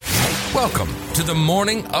Welcome to the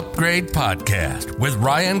Morning Upgrade Podcast with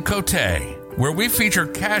Ryan Cote, where we feature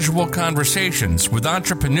casual conversations with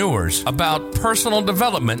entrepreneurs about personal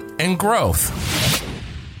development and growth.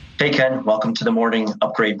 Hey, Ken. Welcome to the Morning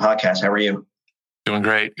Upgrade Podcast. How are you? Doing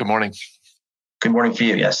great. Good morning. Good morning for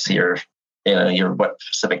you. Yes, you're what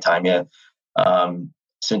Pacific time? Yeah.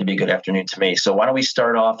 Soon to be good afternoon to me. So why don't we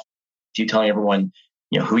start off you telling everyone,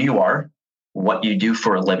 who you are, what you do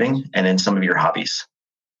for a living, and then some of your hobbies.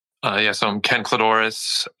 So I'm Ken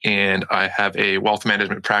Kladouris, and I have a wealth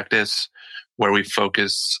management practice where we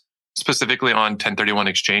focus specifically on 1031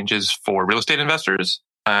 exchanges for real estate investors.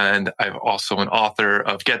 And I'm also an author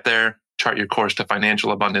of Get There, Chart Your Course to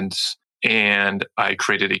Financial Abundance. And I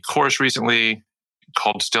created a course recently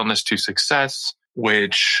called Stillness to Success,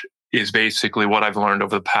 which is basically what I've learned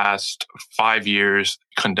over the past 5 years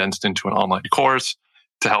condensed into an online course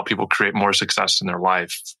to help people create more success in their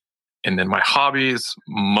life. And then my hobbies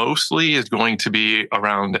mostly is going to be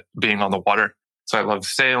around being on the water. So I love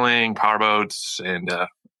sailing, powerboats, and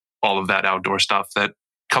all of that outdoor stuff that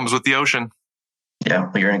comes with the ocean. Yeah,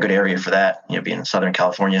 well, you're in a good area for that, being in Southern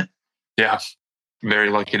California. Yeah, very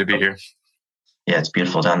lucky to be here. Yeah, it's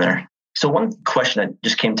beautiful down there. So one question that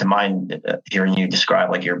just came to mind hearing you describe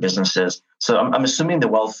like your businesses. So I'm assuming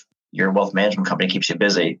your wealth management company keeps you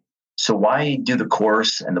busy. So why do the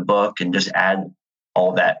course and the book and just add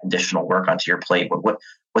all that additional work onto your plate?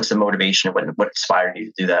 What's the motivation? What inspired you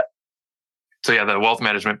to do that? So yeah, the wealth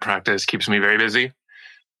management practice keeps me very busy.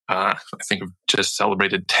 I think I've just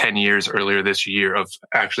celebrated 10 years earlier this year of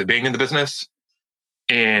actually being in the business.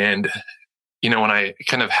 And, when I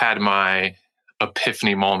kind of had my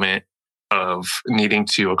epiphany moment of needing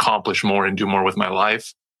to accomplish more and do more with my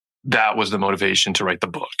life, that was the motivation to write the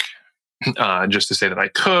book. Just to say that I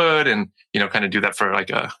could and, kind of do that for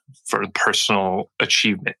for personal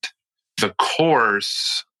achievement. The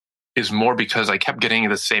course is more because I kept getting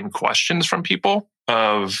the same questions from people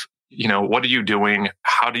of, what are you doing?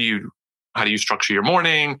 How do you structure your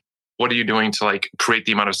morning? What are you doing to create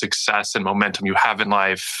the amount of success and momentum you have in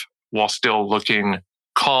life while still looking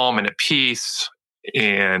calm and at peace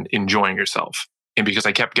and enjoying yourself? And because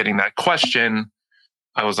I kept getting that question,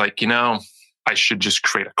 I was like, I should just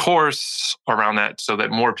create a course around that so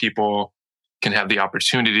that more people can have the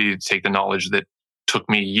opportunity to take the knowledge that took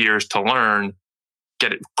me years to learn,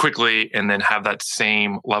 get it quickly, and then have that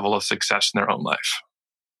same level of success in their own life.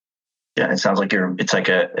 Yeah, it sounds like it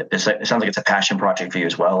sounds like it's a passion project for you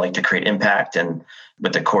as well, like to create impact, and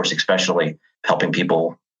with the course especially helping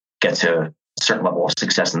people get to a certain level of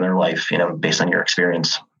success in their life, based on your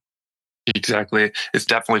experience. Exactly. It's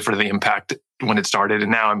definitely for the impact when it started.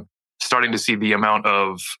 And now I'm starting to see the amount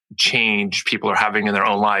of change people are having in their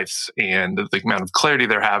own lives and the amount of clarity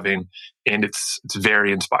they're having. And it's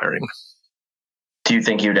very inspiring. Do you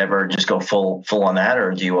think you'd ever just go full on that?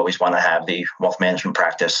 Or do you always want to have the wealth management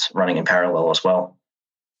practice running in parallel as well?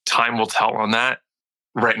 Time will tell on that.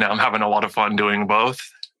 Right now, I'm having a lot of fun doing both.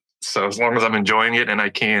 So as long as I'm enjoying it and I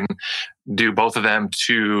can do both of them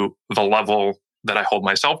to the level that I hold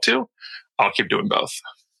myself to, I'll keep doing both.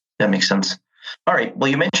 That makes sense. All right. Well,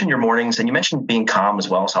 you mentioned your mornings and you mentioned being calm as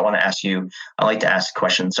well. So I want to ask you, I like to ask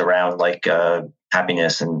questions around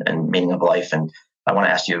happiness and meaning of life. And I want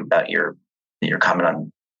to ask you about your comment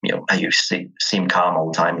on, how you seem calm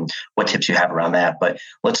all the time and what tips you have around that. But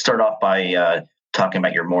let's start off by talking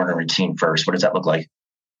about your morning routine first. What does that look like?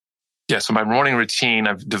 Yeah. So my morning routine,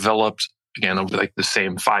 I've developed again over the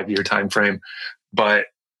same 5-year time frame, but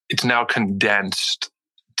it's now condensed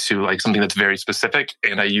to something that's very specific,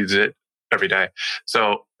 and I use it every day.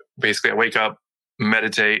 So basically I wake up,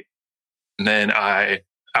 meditate, and then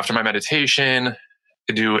after my meditation,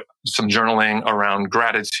 I do some journaling around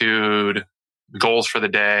gratitude, goals for the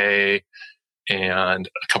day, and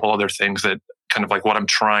a couple other things that kind of what I'm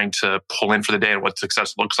trying to pull in for the day and what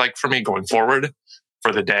success looks like for me going forward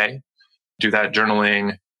for the day. Do that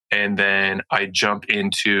journaling, and then I jump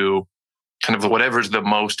into kind of whatever's the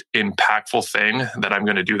most impactful thing that I'm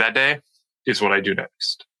going to do that day is what I do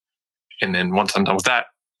next. And then once I'm done with that,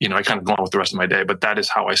 I kind of go on with the rest of my day, but that is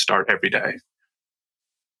how I start every day.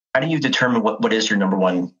 How do you determine what is your number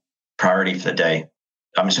one priority for the day?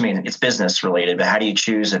 I'm assuming it's business related, but how do you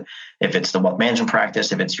choose if it's the wealth management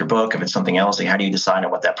practice, if it's your book, if it's something else? How do you decide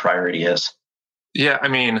on what that priority is? Yeah,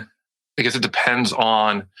 I guess it depends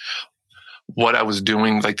on what I was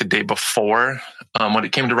doing the day before. When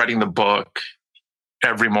it came to writing the book,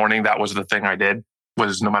 every morning, that was the thing I did,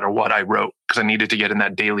 was no matter what I wrote, because I needed to get in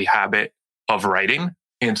that daily habit of writing.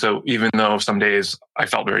 And so even though some days I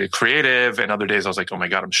felt very creative and other days I was like, oh my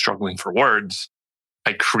God, I'm struggling for words,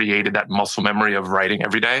 I created that muscle memory of writing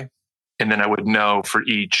every day. And then I would know for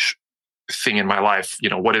each thing in my life,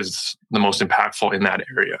 what is the most impactful in that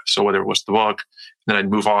area? So whether it was the book, then I'd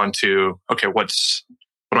move on to, okay, what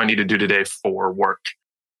do I need to do today for work?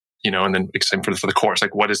 And then same for the course,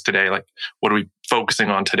 like what is today? Like, what are we focusing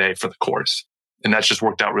on today for the course? And that's just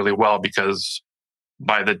worked out really well because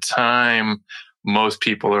by the time most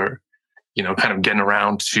people are, kind of getting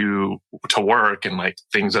around to work and like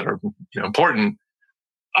things that are, important,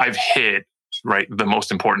 I've hit right the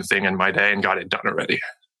most important thing in my day and got it done already.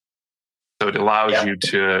 So it allows you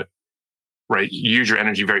to, use your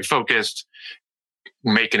energy very focused,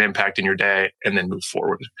 make an impact in your day, and then move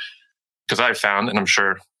forward. Because I've found, and I'm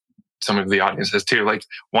sure some of the audience has too, like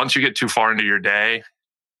once you get too far into your day,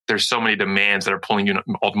 there's so many demands that are pulling you in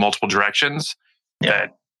multiple directions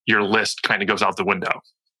that your list kind of goes out the window.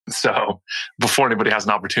 So before anybody has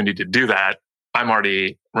an opportunity to do that, I'm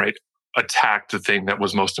already attacked the thing that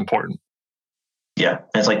was most important. Yeah. And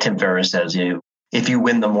it's like Tim Ferriss says, if you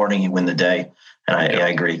win the morning, you win the day. And I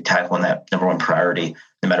agree, tackling that number one priority,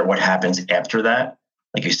 no matter what happens after that,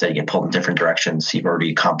 like you said, you get pulled in different directions. You've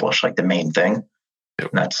already accomplished like the main thing. Yep.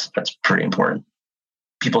 And that's pretty important.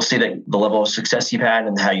 People see that the level of success you've had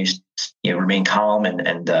and how you remain calm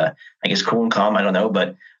and I guess cool and calm. I don't know,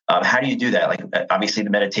 but how do you do that? Like obviously the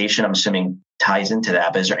meditation, I'm assuming ties into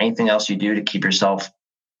that. But is there anything else you do to keep yourself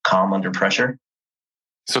calm under pressure?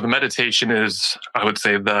 So the meditation is, I would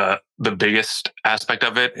say, the biggest aspect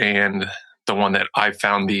of it and the one that I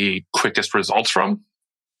found the quickest results from.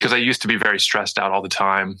 Because I used to be very stressed out all the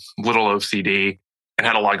time, little OCD, and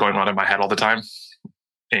had a lot going on in my head all the time.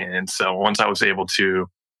 And so once I was able to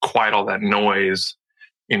quiet all that noise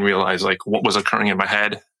and realize like what was occurring in my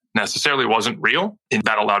head necessarily wasn't real, and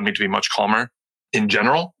that allowed me to be much calmer in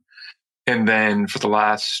general. And then for the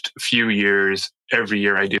last few years, every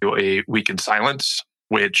year I do a week in silence,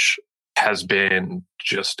 which has been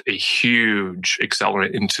just a huge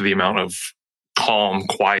accelerant into the amount of calm,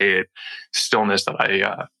 quiet stillness that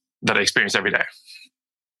I experience every day.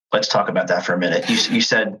 Let's talk about that for a minute. You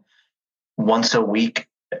said once a week,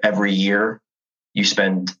 every year, you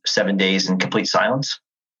spend 7 days in complete silence?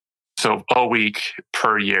 So a week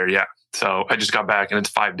per year, yeah. So I just got back and it's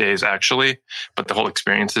 5 days actually, but the whole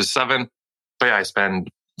experience is 7. But yeah, I spend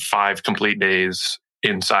 5 complete days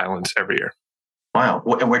in silence every year. Wow.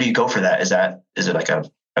 Where do you go for that? Is it like a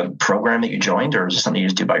program that you joined, or is it something you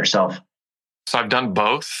just do by yourself? So I've done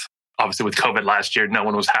both. Obviously with COVID last year, no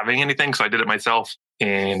one was having anything. So I did it myself.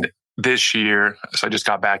 And this year, so I just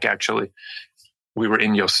got back actually, we were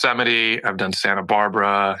in Yosemite. I've done Santa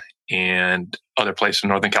Barbara and other places in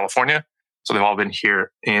Northern California. So they've all been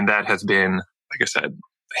here. And that has been, like I said,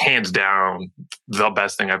 hands down, the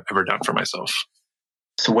best thing I've ever done for myself.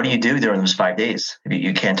 So what do you do during those 5 days? If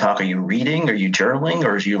you can't talk, are you reading? Are you journaling?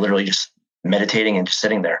 Or are you literally just meditating and just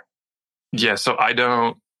sitting there? Yeah, so I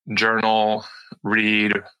don't journal,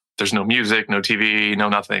 read. There's no music, no TV, no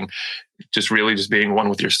nothing. Just really just being one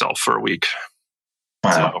with yourself for a week.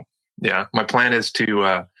 Wow. So yeah, my plan is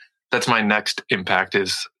to, that's my next impact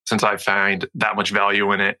is, since I find that much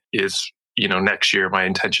value in it, is, next year, my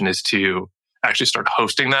intention is to actually start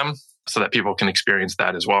hosting them so that people can experience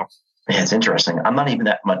that as well. Yeah, it's interesting. I'm not even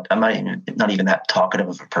that talkative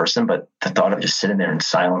of a person, but the thought of just sitting there in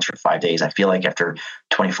silence for 5 days, I feel like after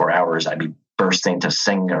 24 hours, I'd be bursting to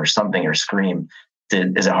sing or something or scream.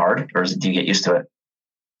 Is it hard, or do you get used to it?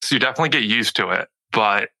 So you definitely get used to it,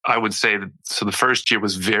 but I would say that, so the first year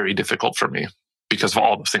was very difficult for me because of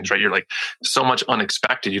all the things, right? You're like so much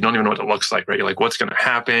unexpected. You don't even know what it looks like, right? You're like, what's going to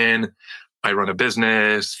happen? I run a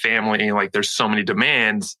business, family, like there's so many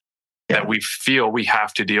demands that we feel we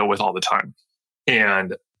have to deal with all the time.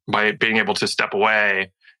 And by being able to step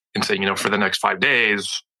away and say, for the next 5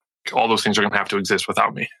 days, all those things are going to have to exist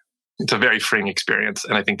without me. It's a very freeing experience.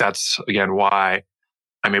 And I think that's, again, why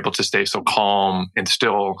I'm able to stay so calm and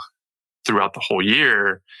still throughout the whole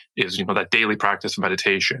year is, that daily practice of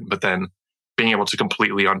meditation, but then being able to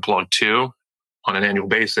completely unplug too on an annual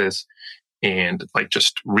basis and like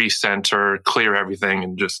just recenter, clear everything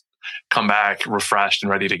and just come back refreshed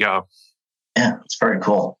and ready to go. Yeah, it's very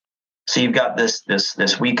cool. So you've got this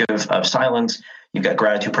week of silence, you've got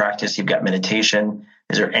gratitude practice, you've got meditation.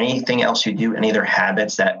 Is there anything else you do? Any other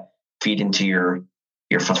habits that feed into your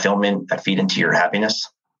fulfillment, that feed into your happiness?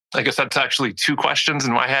 I guess that's actually 2 questions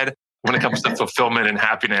in my head when it comes to fulfillment and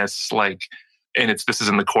happiness. This is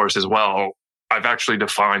in the course as well. I've actually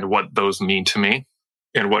defined what those mean to me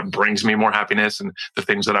and what brings me more happiness and the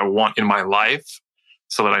things that I want in my life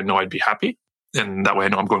so that I know I'd be happy. And that way I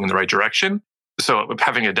know I'm going in the right direction. So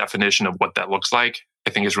having a definition of what that looks like, I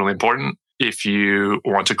think is really important if you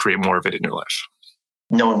want to create more of it in your life.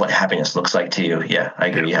 knowing what happiness looks like to you. Yeah, I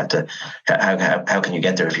agree. You have to, how can you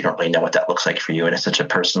get there if you don't really know what that looks like for you? And it's such a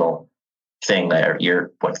personal thing that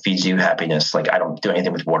what feeds you happiness. Like I don't do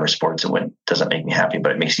anything with water sports. It doesn't make me happy,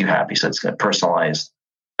 but it makes you happy. So it's a personalized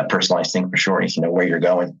thing for sure. You need to know where you're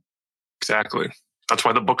going. Exactly. That's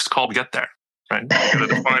why the book's called Get There, right? You got to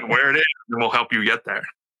define where it is and we'll help you get there.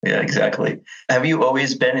 Yeah, exactly. Have you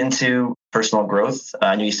always been into personal growth?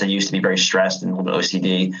 I know you said you used to be very stressed and a little bit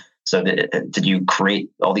OCD. So did you create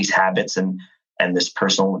all these habits and this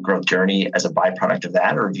personal growth journey as a byproduct of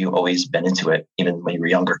that? Or have you always been into it even when you were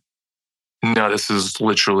younger? No, this is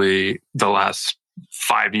literally the last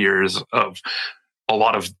 5 years of a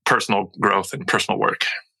lot of personal growth and personal work.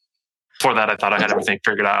 Before that, I thought I had everything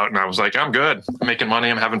figured out and I was like, I'm good. I'm making money.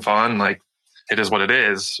 I'm having fun. Like it is what it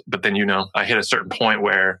is. But then, I hit a certain point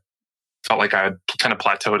where I felt like I had kind of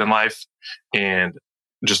plateaued in life and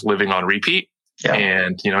just living on repeat. Yeah.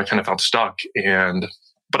 And, I kind of felt stuck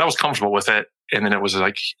but I was comfortable with it. And then it was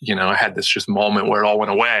like, I had this just moment where it all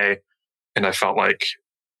went away and I felt like,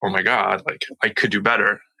 oh my God, like I could do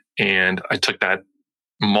better. And I took that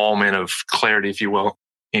moment of clarity, if you will,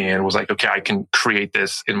 and was like, okay, I can create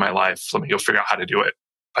this in my life. Let me go figure out how to do it.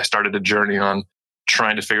 I started a journey on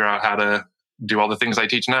trying to figure out how to do all the things I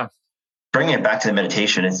teach now. Bringing it back to the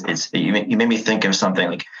meditation, you made me think of something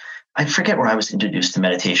like, I forget where I was introduced to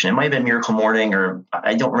meditation. It might have been Miracle Morning, or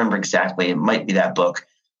I don't remember exactly. It might be that book,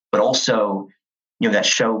 but also, that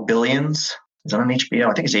show Billions. Is that on HBO?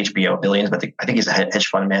 I think it's HBO, Billions, but I think he's a hedge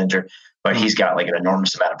fund manager, but he's got like an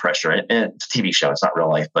enormous amount of pressure. And it's a TV show. It's not real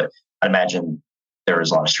life, but I imagine there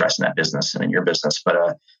is a lot of stress in that business and in your business.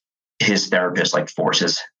 But his therapist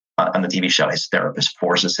forces on the TV show, his therapist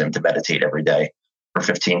forces him to meditate every day for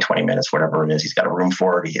 15, 20 minutes, whatever it is. He's got a room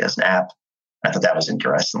for it. He has an app. I thought that was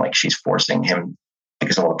interesting. Like she's forcing him,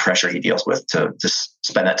 because of all the pressure he deals with, to just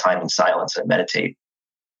spend that time in silence and meditate.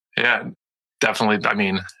 Yeah, definitely. I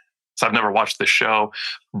mean, so I've never watched the show,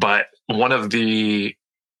 but one of the,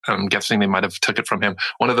 I'm guessing they might have took it from him,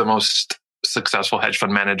 one of the most successful hedge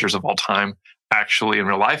fund managers of all time actually in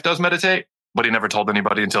real life does meditate, but he never told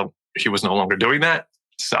anybody until he was no longer doing that.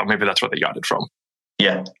 So maybe that's where they got it from.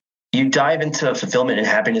 Yeah. You dive into fulfillment and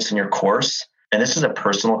happiness in your course. And this is a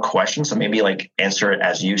personal question, so maybe answer it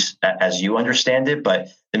as you understand it. But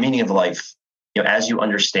the meaning of life, as you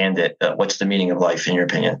understand it, what's the meaning of life in your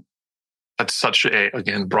opinion? That's such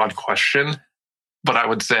again, broad question. But I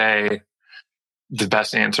would say the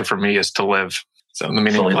best answer for me is to live. So the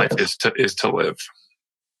meaning of life is to live.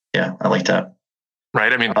 Yeah, I like that.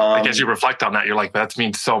 Right? I mean, as you reflect on that, you're like, that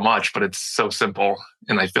means so much, but it's so simple.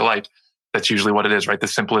 And I feel like that's usually what it is, right? The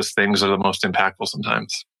simplest things are the most impactful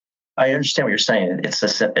sometimes. I understand what you're saying. It's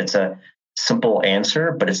a simple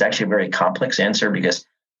answer, but it's actually a very complex answer because,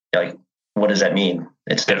 what does that mean?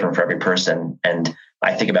 It's different for every person. And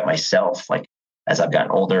I think about myself, as I've gotten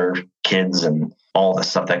older, kids and all the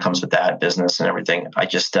stuff that comes with that business and everything. I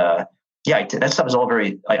just, that stuff is all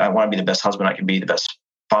very, I want to be the best husband I can be, the best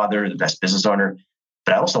father, the best business owner,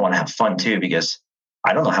 but I also want to have fun too, because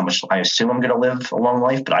I don't know how much I assume I'm going to live a long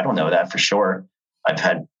life, but I don't know that for sure. I've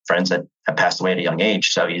had friends that have passed away at a young age,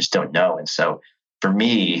 so you just don't know. And so for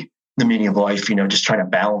me, the meaning of life, just trying to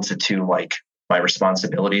balance it to my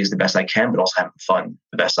responsibilities the best I can, but also having fun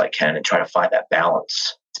the best I can and try to find that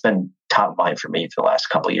balance. It's been top of mind for me for the last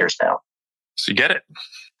couple of years now. So you get it.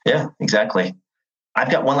 Yeah, exactly. I've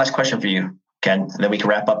got one last question for you, Ken, and then we can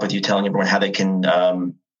wrap up with you telling everyone how they can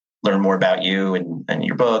learn more about you and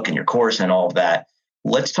your book and your course and all of that.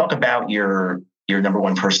 Let's talk about your number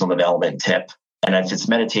one personal development tip. And if it's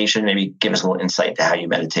meditation, maybe give us a little insight to how you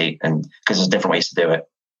meditate, and because there's different ways to do it.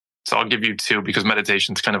 So I'll give you two, because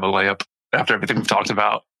meditation's kind of a layup after everything we've talked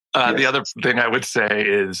about. Yes. The other thing I would say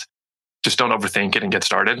is just don't overthink it and get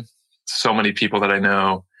started. So many people that I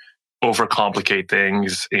know overcomplicate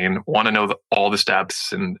things and want to know all the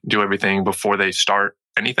steps and do everything before they start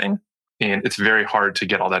anything. And it's very hard to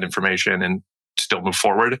get all that information and still move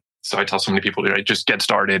forward. So I tell so many people, just get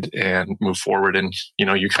started and move forward. And,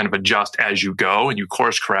 you kind of adjust as you go and you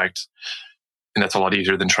course correct. And that's a lot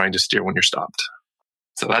easier than trying to steer when you're stopped.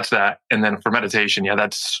 So that's that. And then for meditation,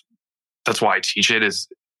 that's why I teach it, is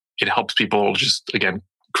it helps people just, again,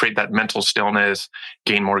 create that mental stillness,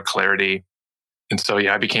 gain more clarity. And so,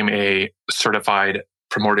 I became a certified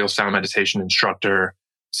primordial sound meditation instructor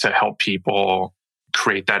to help people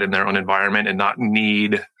create that in their own environment and not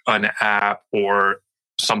need an app or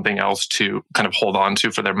something else to kind of hold on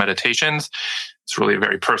to for their meditations. It's really a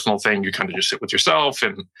very personal thing. You kind of just sit with yourself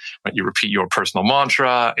and you repeat your personal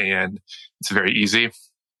mantra, and it's very easy.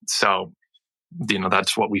 So,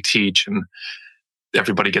 that's what we teach. And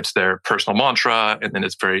everybody gets their personal mantra, and then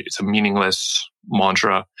it's a meaningless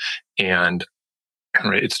mantra. And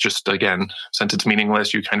right, it's just, again, since it's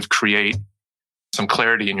meaningless, you kind of create some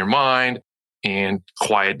clarity in your mind and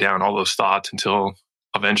quiet down all those thoughts until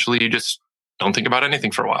eventually you just don't think about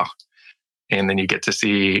anything for a while. And then you get to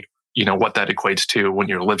see, what that equates to when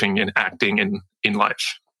you're living and acting in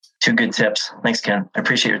life. 2 good tips. Thanks, Ken. I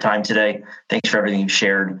appreciate your time today. Thanks for everything you've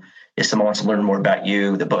shared. If someone wants to learn more about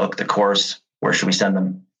you, the book, the course, where should we send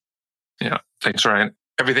them? Yeah. Thanks, Ryan.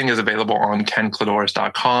 Everything is available on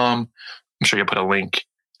kenkladouris.com. I'm sure you'll put a link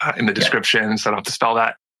in the description, so I don't have to spell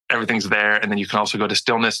that. Everything's there. And then you can also go to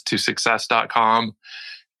stillnesstosuccess.com,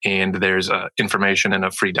 and there's information and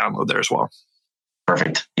a free download there as well.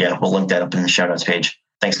 Perfect. Yeah, we'll link that up in the show notes page.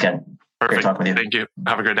 Thanks, Ken. Perfect. Great talking with you. Thank you.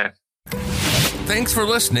 Have a great day. Thanks for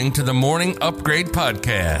listening to the Morning Upgrade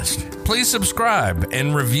Podcast. Please subscribe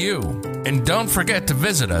and review. And don't forget to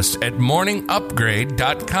visit us at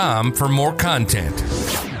morningupgrade.com for more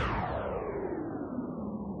content.